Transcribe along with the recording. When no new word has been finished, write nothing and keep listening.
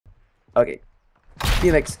Okay.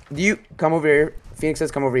 Phoenix, do you come over here? Phoenix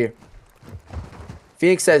says come over here.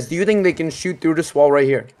 Phoenix says, do you think they can shoot through this wall right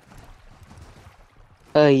here?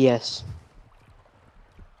 Yes.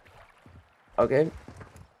 Okay.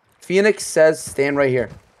 Phoenix says stand right here.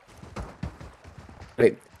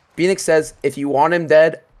 Okay. Phoenix says if you want him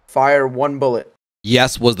dead, fire 1 bullet.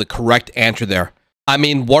 Yes was the correct answer there. I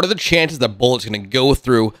mean, what are the chances that bullet's going to go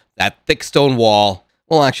through that thick stone wall?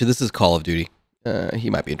 Well, actually, this is Call of Duty. He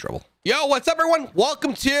might be in trouble. Yo, what's up, everyone?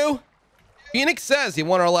 Welcome to Phoenix Says. He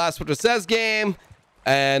won our last Swiftor Says game,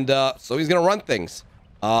 and so he's going to run things.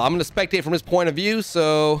 I'm going to spectate from his point of view,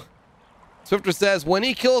 so Swiftor says, when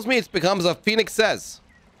he kills me, it becomes a Phoenix Says.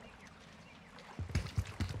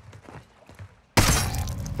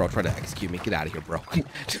 Bro, try to execute me. Get out of here, bro.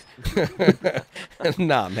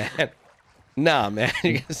 Nah, man. Nah, man.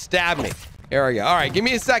 You're going to stab me. Here we go. All right, give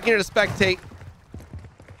me a second here to spectate.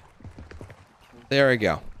 There we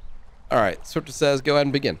go. All right, Swiftor says, go ahead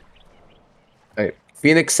and begin. All right.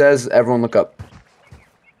 Phoenix says everyone look up.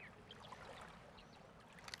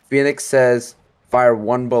 Phoenix says fire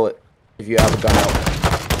 1 bullet if you have a gun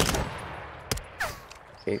out.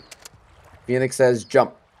 Okay. Phoenix says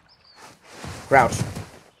jump. Crouch.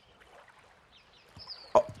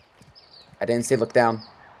 Oh. I didn't say look down.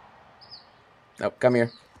 No, come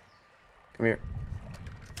here. Come here.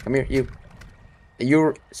 Come here, you.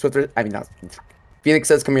 You, Swiftor. I mean, not. Phoenix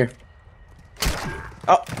says come here.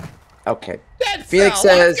 Oh. Okay. Phoenix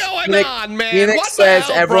says. Phoenix says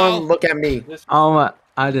everyone look at me. Oh,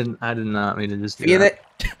 I did not mean to just do Phoenix.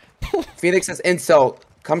 Phoenix says insult.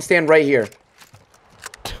 Come stand right here.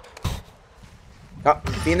 Oh,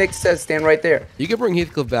 Phoenix says stand right there. You can bring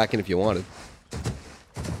Heathcliff back in if you wanted.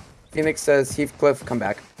 Phoenix says Heathcliff come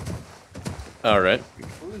back. All right.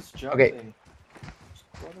 Okay.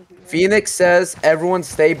 Phoenix says everyone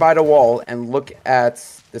stay by the wall and look at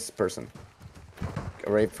this person.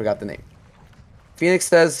 Already forgot the name. Phoenix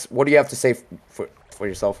says, what do you have to say for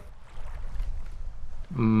yourself?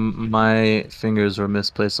 My fingers were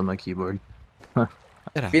misplaced on my keyboard.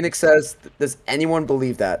 Phoenix says, does anyone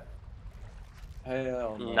believe that?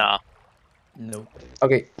 Hell no. Nah. Nope.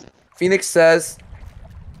 Okay. Phoenix says,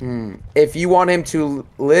 if you want him to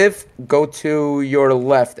live, go to your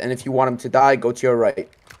left. And if you want him to die, go to your right.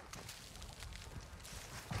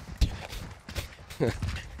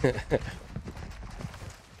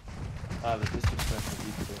 The disrespect of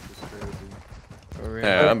Heathcliff is crazy.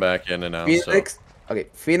 Yeah, I'm back in and out. Phoenix, okay.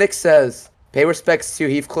 Phoenix says, pay respects to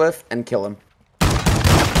Heathcliff and kill him.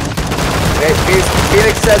 Okay,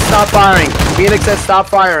 Phoenix says stop firing. Phoenix says stop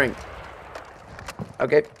firing.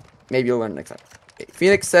 Okay, maybe you'll learn next time. Okay.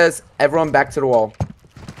 Phoenix says everyone back to the wall.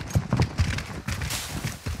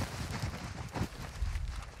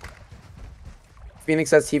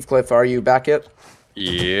 Phoenix says Heathcliff, are you back yet?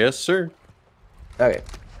 Yes, sir. Okay.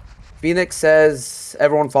 Phoenix says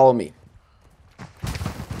everyone follow me.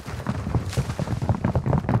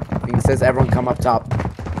 Phoenix says everyone come up top.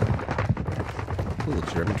 Ooh,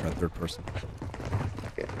 German, try third person.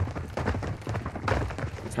 Okay.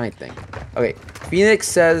 I'm trying to think. Okay. Phoenix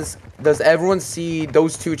says, does everyone see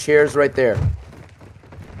those 2 chairs right there?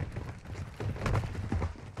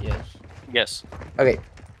 Yes. Yes. Okay.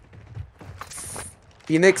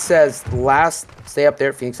 Phoenix says stay up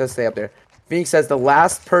there. Phoenix says stay up there. Phoenix says the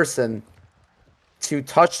last person to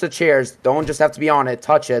touch the chairs, don't just have to be on it,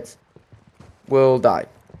 touch it, will die.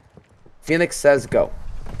 Phoenix says go.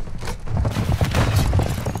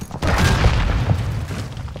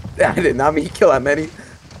 I did not mean to kill that many.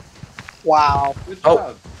 Wow. Good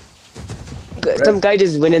job. Some guy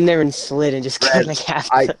just went in there and slid and just killed like half.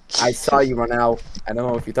 I saw you run out. I don't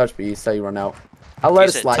know if you touched, but you saw you run out. I'll let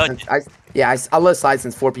it slide. I'll let it slide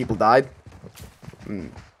since 4 people died.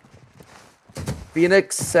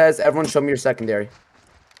 Phoenix says, everyone show me your secondary.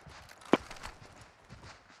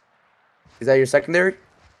 Is that your secondary?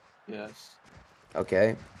 Yes.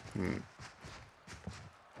 Okay.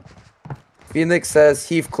 Phoenix says,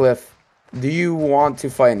 Heathcliff, do you want to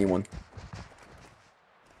fight anyone?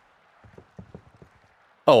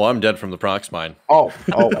 Oh, I'm dead from the prox mine. Oh,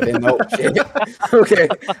 I didn't know. Shit.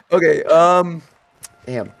 Okay.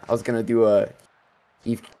 Damn, I was gonna do a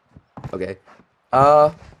Heath. Okay.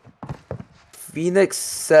 Phoenix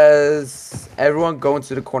says, everyone go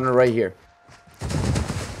into the corner right here.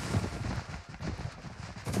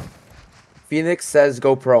 Phoenix says,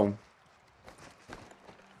 go prone.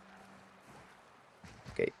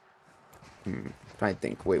 Okay. Trying to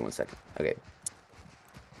think. Wait 1 second. Okay.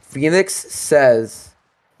 Phoenix says,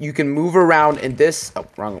 you can move around in this... Oh,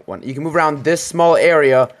 wrong one. You can move around this small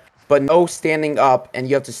area, but no standing up, and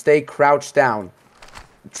you have to stay crouched down.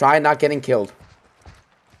 Try not getting killed.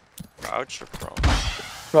 Crouch or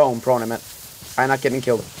prone? Prone, I meant. I'm not getting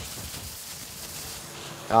killed.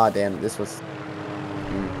 Ah, damn, this was...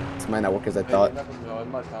 this might not work as I Hey, thought. you never know. It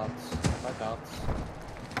might bounce. It might bounce.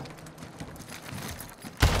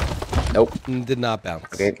 Nope. Did not bounce.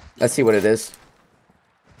 Okay, let's see what it is.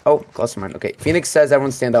 Oh, cluster mine. Okay, Phoenix says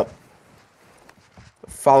everyone stand up.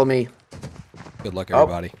 Follow me. Good luck,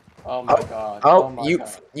 everybody. Oh my god. Oh, my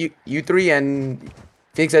god. you three and...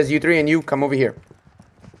 Phoenix says you three and you come over here.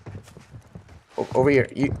 Over here.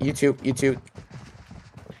 You two.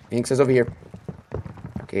 Phoenix says over here.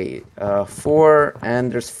 Okay, 4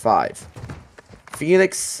 and there's 5.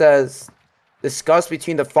 Phoenix says, discuss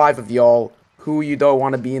between the 5 of y'all who you don't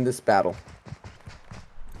want to be in this battle.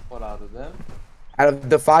 What out of them? Out of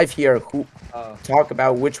the 5 here, who talk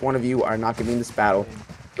about which one of you are not going to be in this battle.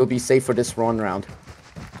 You'll be safe for this round.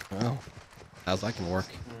 Well, how's that can work?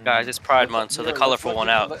 Guys, it's Pride Month, so the colorful one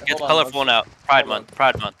out. Get the colorful one out. Pride Month.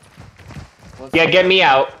 Yeah, get me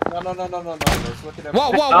out. No. Let's look at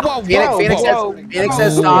Whoa. Phoenix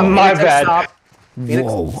says stop. My Phoenix says bad. stop.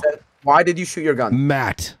 Phoenix Whoa. says, why did you shoot your gun?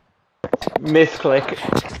 Matt. Misclick.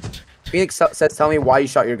 Phoenix says, tell me why you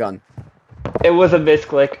shot your gun. It was a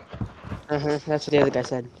misclick. That's what the other guy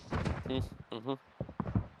said.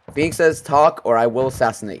 Phoenix says talk or I will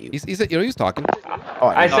assassinate you. He said, he's talking.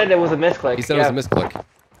 Oh, I said it was a misclick. He said it was a misclick.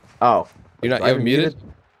 Oh. You're not. Do You I haven't muted?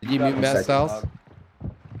 Did you mute Matt Styles?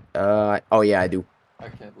 Oh yeah, I do. I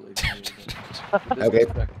can't believe you. Okay.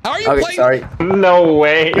 How are you Okay, playing? sorry. No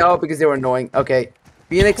way. No, because they were annoying. Okay.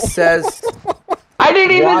 Phoenix says... I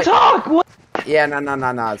didn't even Why- talk. What? Yeah,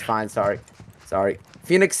 no, it's fine. Sorry.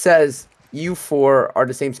 Phoenix says you 4 are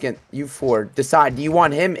the same skin. You 4 decide. Do you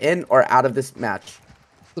want him in or out of this match?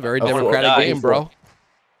 It's a very Oh, democratic nice. game, bro.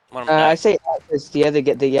 I say because the other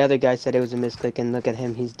guy said it was a misclick, and look at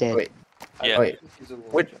him, he's dead. Wait. Yeah. Wait.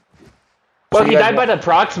 Which? Well, So he you guys died by the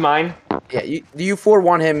prox mine. Yeah. Do you 4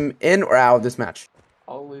 want him in or out of this match?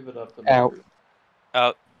 I'll leave it up to Out. you.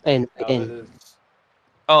 Out. And Out it in. is.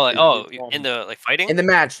 In the fighting? In the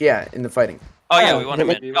match, yeah, in the fighting. Oh yeah, we want him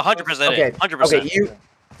in. 100% Okay. in. 100%. Okay. You.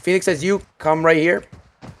 Phoenix says you come right here.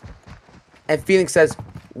 And Phoenix says.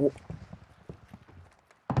 Okay,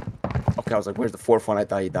 I was like, where's the 4th one? I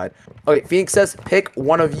thought he died. Okay, Phoenix says pick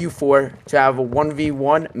one of you 4 to have a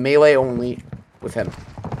 1v1 melee only with him.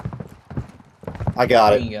 I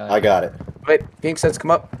got it. Wait, Phoenix says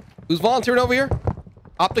come up. Who's volunteering over here?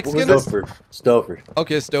 Optic Who's Skins? this? Stouffer.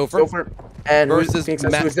 Okay, Stouffer. Stouffer. And Versus Phoenix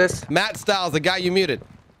says, Matt. who's this? Matt Styles, the guy you muted.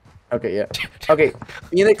 Okay, yeah. Okay,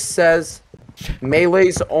 Phoenix says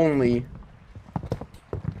melees only.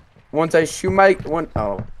 Once I shoot my one.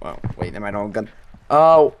 Oh, well, wait, am I on gun?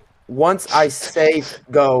 Once I say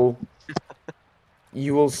go,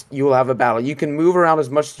 you will have a battle. You can move around as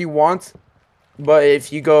much as you want, but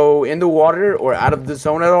if you go in the water or out of the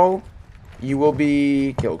zone at all, you will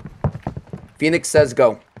be killed. Phoenix says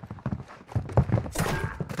go.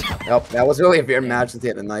 Nope, that was really a fair match since he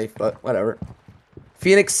had a knife, but whatever.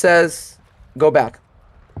 Phoenix says go back.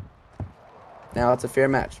 Now it's a fair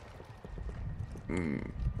match.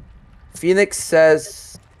 Phoenix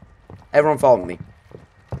says everyone follow me.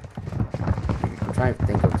 I'm trying to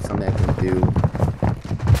think of something I can do.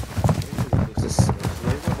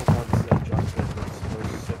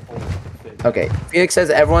 Okay, Phoenix says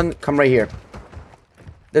everyone come right here.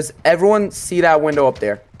 Does everyone see that window up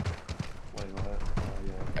there?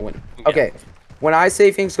 Okay, when I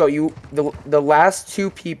say Phoenix go, the last 2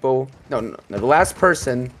 people, no, the last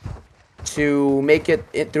person to make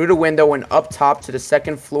it through the window and up top to the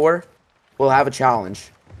 2nd floor will have a challenge.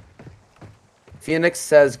 Phoenix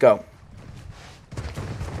says go.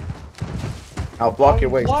 I'll block your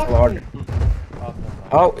way. It's still harder.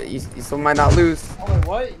 Oh, you still might not lose. Oh, wait,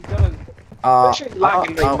 what?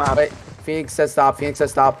 You gotta... Wait. Phoenix says stop. Phoenix says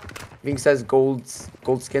stop. Phoenix says gold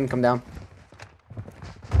skin, come down.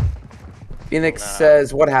 Phoenix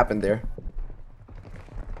says what happened there?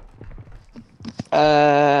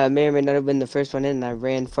 May or may not have been the first one in, and I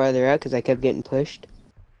ran farther out because I kept getting pushed.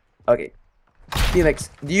 Okay. Phoenix,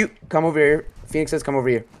 do you come over here? Phoenix says come over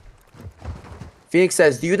here. Phoenix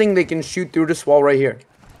says, do you think they can shoot through this wall right here?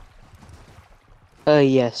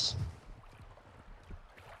 Yes.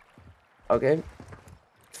 Okay.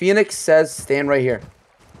 Phoenix says stand right here.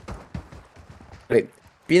 Wait.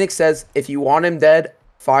 Phoenix says if you want him dead,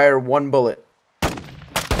 fire 1 bullet. Did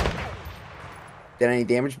any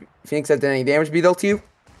damage? Phoenix says did any damage be dealt to you?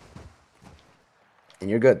 And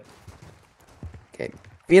you're good. Okay.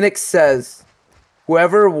 Phoenix says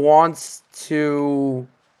whoever wants to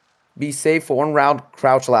be safe for 1 round,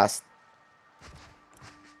 crouch last.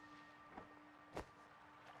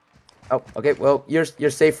 Oh, okay. Well, you're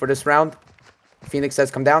safe for this round. Phoenix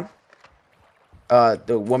says come down.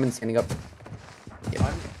 The woman standing up.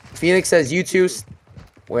 Yep. Phoenix says you two.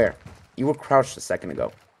 Where? You were crouched a second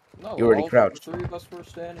ago. No, You already crouched. The 3 of us were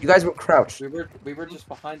standing. You guys were crouched. We were just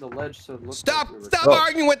behind the ledge, so it looked Stop! like we were Stop Oh.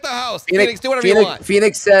 arguing with the house. Phoenix, do whatever you want.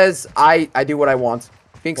 Phoenix says I do what I want.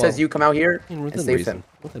 Phoenix says you come out here and Within stay with reason. him.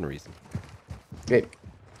 Within reason. Okay.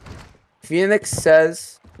 Phoenix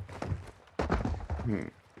says.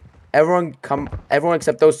 Everyone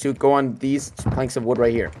except those two go on these planks of wood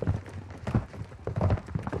right here.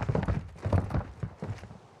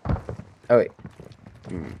 Oh wait.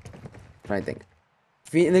 Trying to think.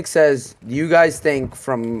 Phoenix says, do you guys think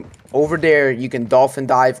from over there you can dolphin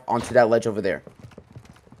dive onto that ledge over there?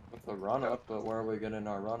 With a run up, but where are we getting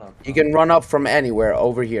our run up? You can run up from anywhere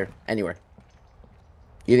over here. Anywhere.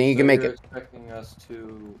 You think you can make you're it? Expecting us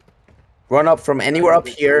to Run up from anywhere up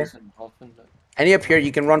here. Any up here,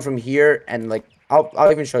 you can run from here and like I'll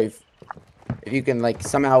even show you if you can like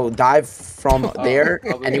somehow dive from there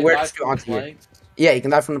anywhere to onto here. Yeah, you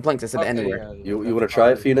can dive from the planks. I said anywhere. You want to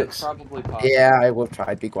try it, Phoenix? Probably possible. Yeah, I will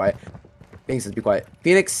try. Be quiet. Phoenix says be quiet.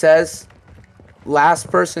 Phoenix says last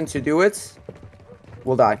person to do it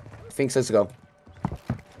will die. Phoenix says go.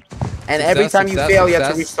 And every time you fail, you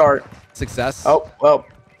have to restart. Success. Oh, well.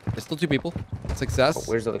 There's still 2 people. Success. Oh,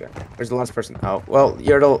 where's the other guy? Where's the last person? Oh, well,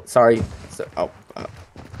 you're the... Sorry. So,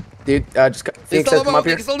 dude, just... Phoenix says come up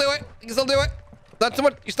here. You can still do it. You can still do it. Not too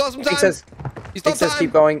much. You still have some time. Phoenix says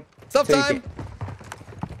keep going. Stop time.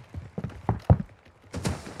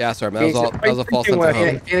 Yeah, sorry, man. That was a false sense of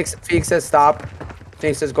hope. Phoenix says stop.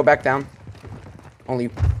 Phoenix says go back down. Only...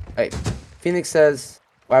 Hey. Phoenix says...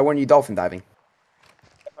 Why weren't you dolphin diving?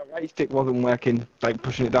 My right stick wasn't working, like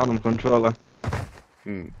pushing it down on the controller.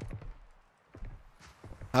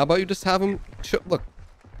 How about you just have him look?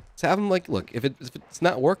 Just have him like look. If it's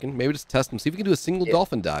not working, maybe just test him. See if we can do a single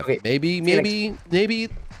dolphin dive. Okay. Maybe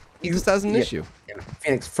he just has an issue.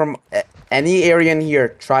 Phoenix, from any area in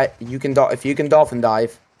here, try. If you can dolphin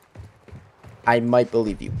dive, I might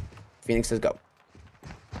believe you. Phoenix says go.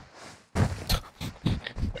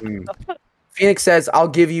 Phoenix says I'll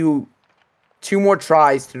give you 2 more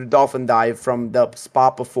tries to dolphin dive from the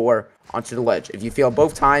spot before onto the ledge. If you fail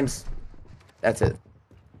both times, that's it.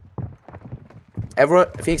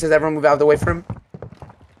 Phoenix says everyone move out of the way for him.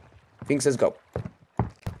 Phoenix says go.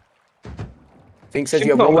 Phoenix says you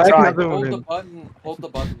have one more try. Hold the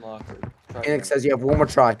button locker. Phoenix says you have one more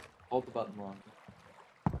try. Hold the button locker.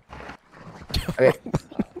 Okay.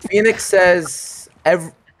 Phoenix says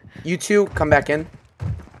you two come back in.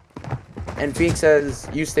 And Phoenix says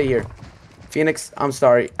you stay here. Phoenix, I'm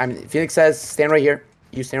sorry. Phoenix says stand right here.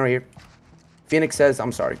 You stand right here. Phoenix says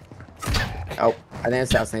I'm sorry. Oh, I didn't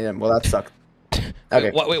assassinate him. Well, that sucked. Okay.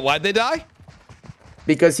 Wait, why'd they die?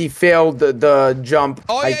 Because he failed the jump.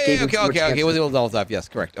 Oh, yeah, okay. He was able to double tap. Yes,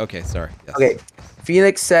 correct. Okay, sorry. Yes. Okay.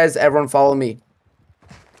 Phoenix says everyone follow me.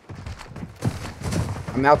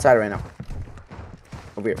 I'm outside right now.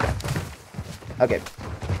 Over here. Okay.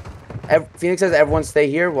 Phoenix says everyone stay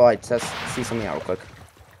here while I just see something out real quick.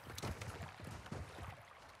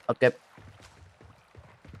 Okay.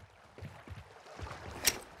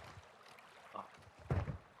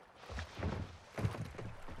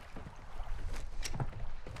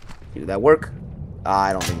 Did that work?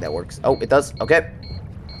 I don't think that works. Oh, it does. Okay.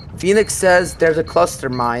 Phoenix says there's a cluster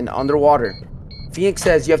mine underwater. Phoenix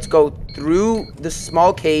says you have to go through the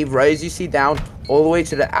small cave right as you see down all the way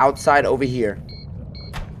to the outside over here.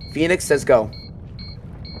 Phoenix says go.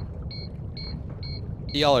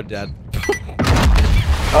 Y'all are dead.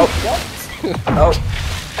 Oh.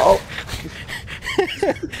 Oh.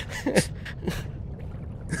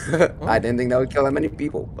 I didn't think that would kill that many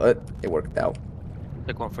people, but it worked out.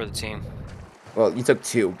 Took one for the team. Well, you took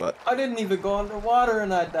 2, but... I didn't even go underwater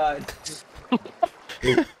and I died.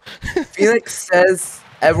 Phoenix says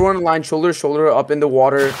everyone line shoulder to shoulder up in the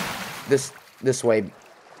water this way.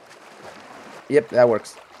 Yep, that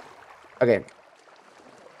works. Okay.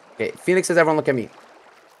 Okay, Phoenix says everyone look at me.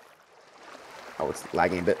 Oh, it's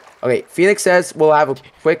lagging a bit. Okay, Phoenix says we'll have a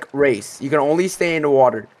quick race. You can only stay in the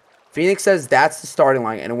water. Phoenix says that's the starting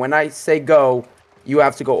line. And when I say go, you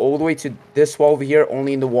have to go all the way to this wall over here,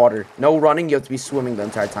 only in the water. No running, you have to be swimming the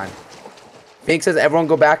entire time. Phoenix says everyone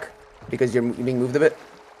go back because you're being moved a bit.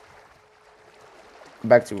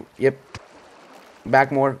 Back to, yep.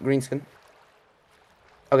 Back more, green skin.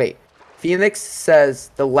 Okay, Phoenix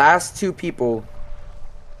says the last 2 people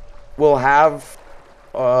will have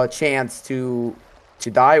a chance to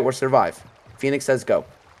die or survive. Phoenix says go.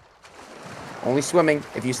 Only swimming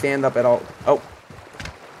if you stand up at all. Oh.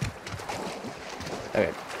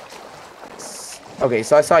 Okay. Okay,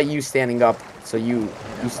 so I saw you standing up. So you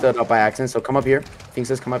stood up by accident. So come up here. Phoenix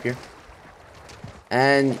says come up here.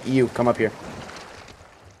 And you, come up here.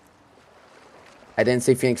 I didn't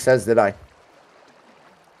say Phoenix says, did I?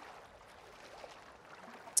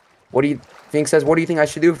 Phoenix says, what do you think I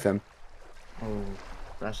should do with him? Oh,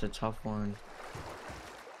 that's a tough one.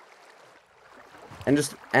 And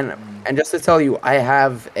just to tell you, I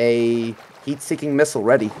have a heat-seeking missile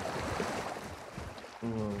ready.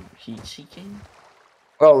 Ooh, heat-seeking?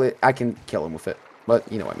 Well, I can kill him with it, but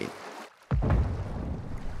you know what I mean.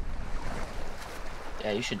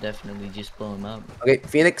 Yeah, you should definitely just blow him up. Okay,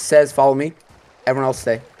 Phoenix says, follow me. Everyone else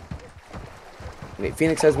stay. Okay,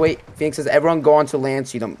 Phoenix says, wait. Phoenix says, everyone go onto land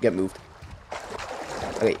so you don't get moved.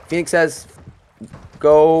 Okay, Phoenix says,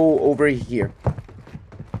 go over here.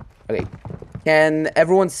 Okay, can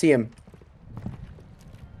everyone see him?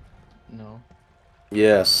 No.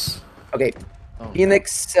 Yes. Okay, Oh,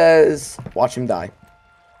 Phoenix says, watch him die.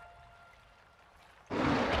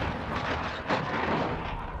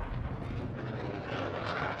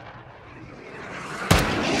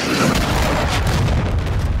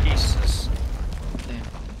 Jesus.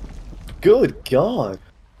 Good God.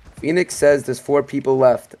 Phoenix says there's 4 people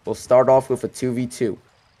left. We'll start off with a 2v2.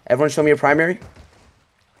 Everyone show me a primary.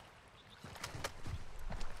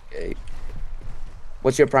 Okay.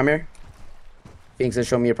 What's your primary? Phoenix says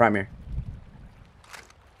show me your primary.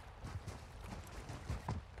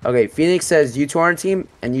 Okay, Phoenix says you two are on team,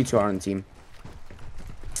 and you two are on team.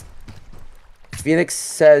 Phoenix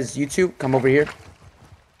says you two, come over here.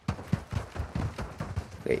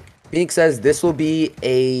 Okay, Phoenix says this will be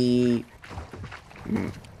a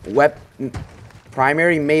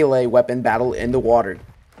primary melee weapon battle in the water.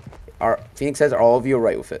 Phoenix says, are all of you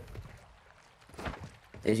alright with it?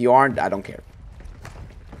 If you aren't, I don't care.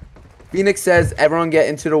 Phoenix says, everyone get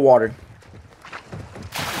into the water.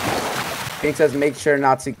 Phoenix says, make sure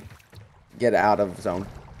not to get out of zone.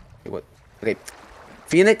 Okay.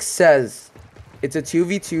 Phoenix says, it's a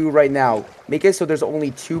 2v2 right now. Make it so there's only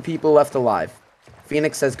 2 people left alive.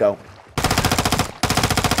 Phoenix says, go.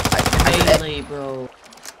 Melee, bro.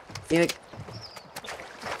 Phoenix.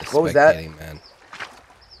 What was that? Man.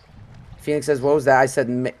 Phoenix says, what was that? I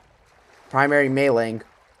said primary meleeing.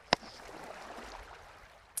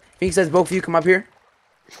 Phoenix says, both of you come up here.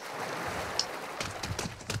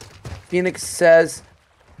 Phoenix says,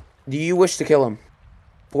 do you wish to kill him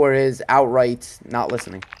for his outright not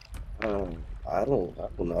listening? I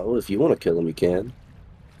don't know. If you want to kill him, you can.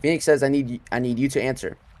 Phoenix says, I need you to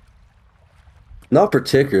answer. Not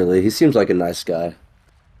particularly. He seems like a nice guy.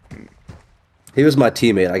 He was my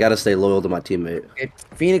teammate. I gotta stay loyal to my teammate. Okay.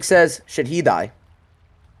 Phoenix says, should he die?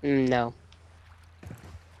 No.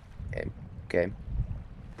 Okay.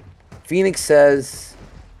 Phoenix says,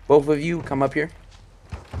 both of you come up here.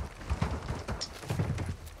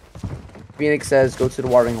 Phoenix says, go to the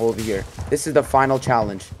watering hole over here. This is the final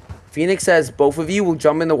challenge. Phoenix says, both of you will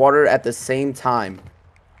jump in the water at the same time.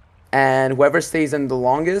 And whoever stays in the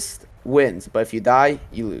longest wins. But if you die,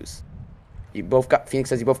 you lose. Phoenix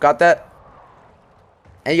says, you both got that?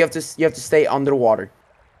 And you have to stay underwater.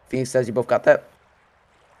 Phoenix says, you both got that?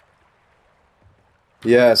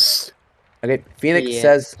 Yes. Okay, Phoenix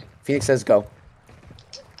says go.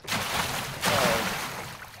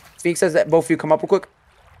 Phoenix says that both of you come up real quick.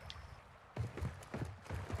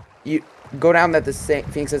 You go down at the same.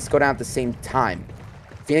 Phoenix says go down at the same time.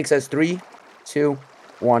 Phoenix says 3, 2,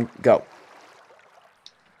 1, go.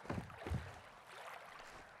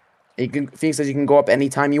 Phoenix says you can go up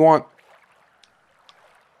anytime you want.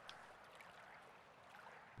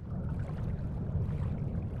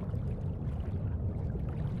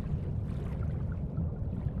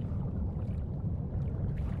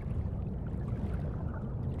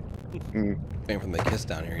 Waiting for them to kiss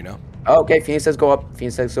down here, you know? Oh, okay, Phoenix says go up.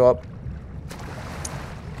 Phoenix says go up.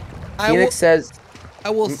 Phoenix says... I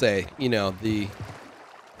will say, you know,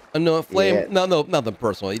 no, Flame... Yeah. No, nothing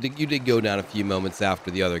personal. You did go down a few moments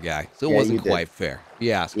after the other guy, so it wasn't quite fair.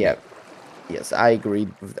 Yes. Yeah. Yes, I agree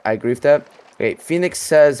with that. Okay, Phoenix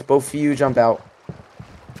says both of you jump out.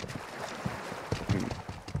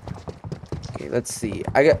 Okay, let's see.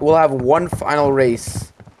 We'll have one final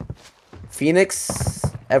race. Phoenix...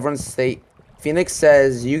 Everyone stay. Phoenix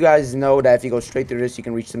says, you guys know that if you go straight through this, you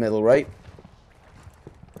can reach the middle, right?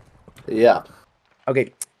 Yeah.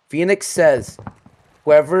 Okay. Phoenix says,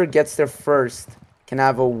 whoever gets there first can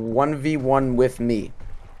have a 1v1 with me.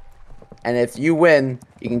 And if you win,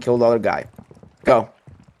 you can kill the other guy. Go.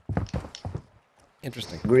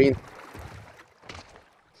 Interesting. Green.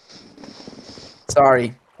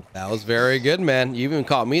 Sorry. That was very good, man. You even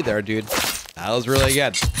caught me there, dude. That was really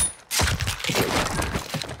good.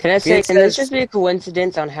 Can I say, can this just be a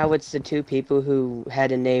coincidence on how it's the 2 people who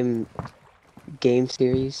had a name game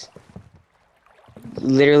series?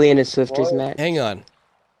 literally in a Swifters match. Hang on.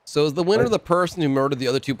 So is the winner the person who murdered the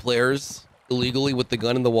other 2 players illegally with the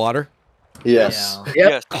gun in the water? Yes.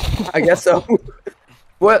 Yep. I guess so.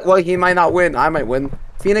 Well, he might not win. I might win.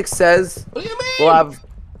 Phoenix says What do you mean? we'll have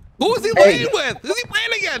Who is he playing with? Who's he playing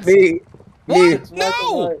against? me. Me. What?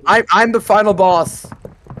 No. I'm the final boss.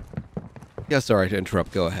 Yeah, sorry to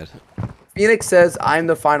interrupt. Go ahead. Phoenix says I'm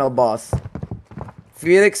the final boss.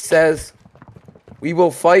 Phoenix says we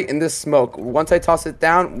will fight in this smoke. Once I toss it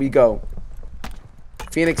down, we go.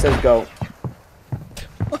 Phoenix says go.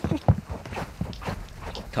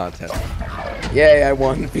 Content. Yeah, I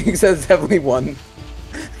won. Phoenix says definitely won.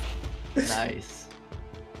 Nice.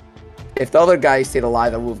 If the other guy stayed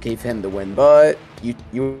alive, I would have gave him the win. But you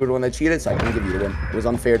were the one that cheated, so I couldn't give you the win. It was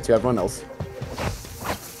unfair to everyone else.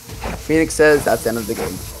 Phoenix says that's the end of the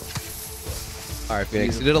game. All right,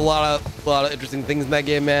 Phoenix. You did a lot of interesting things in that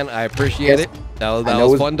game, man. I appreciate it. That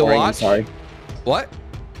was fun to boring, watch. Sorry. What?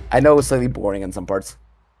 I know it was slightly boring in some parts.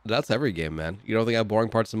 That's every game, man. You don't think I have boring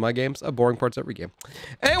parts in my games? I have boring parts every game.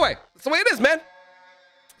 Anyway, that's the way it is, man.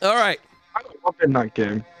 All right. I got robbed in that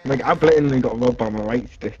game. Like, I blatantly got robbed by my right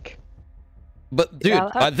stick. But dude,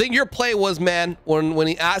 I think your play was, man, when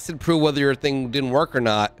he asked to prove whether your thing didn't work or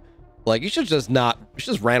not, like you should just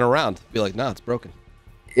ran around. Be like, nah, it's broken.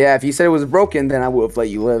 Yeah, if you said it was broken, then I would have let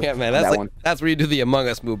you live. Yeah, man, that one. that's where you do the Among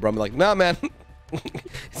Us move, bro. I'm like, nah, man,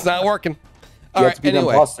 it's not working. All You right, have to be the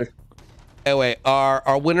anyway. imposter. Anyway,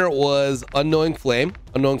 our winner was Unknowing Flame.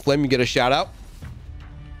 Unknowing Flame, you get a shout out.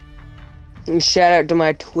 And shout out to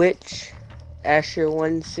my Twitch,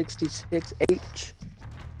 Asher166H.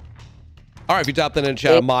 All right, if you drop that in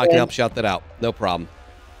chat, a mod can help shout that out. No problem.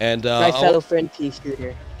 And my fellow friend P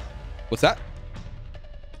Shooter. What's that?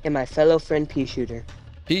 And my fellow friend P Shooter.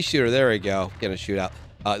 P Shooter, there we go. Getting a shootout.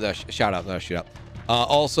 No, shout out, not a shootout.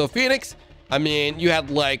 Also, Phoenix, I mean, you had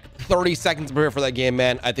like 30 seconds to prepare for that game,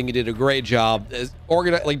 man. I think you did a great job.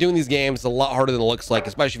 Like doing these games is a lot harder than it looks like,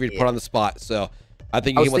 especially if you're put on the spot. So I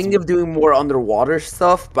think I was thinking of doing more underwater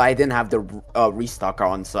stuff, but I didn't have the restock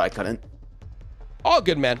on, so I couldn't. All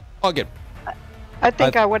good, man. All good. I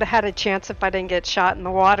think I would have had a chance if I didn't get shot in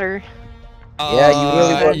the water. Yeah, you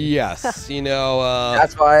really would. Yes, you know.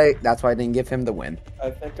 That's why I didn't give him the win.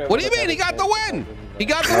 What do you mean? He got the win. He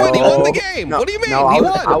got the win. He won the game. No, what do you mean? No, he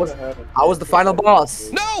won. I was the final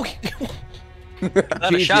boss. No.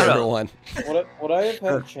 Not a shout out. Everyone. Would I have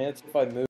had a chance if I moved?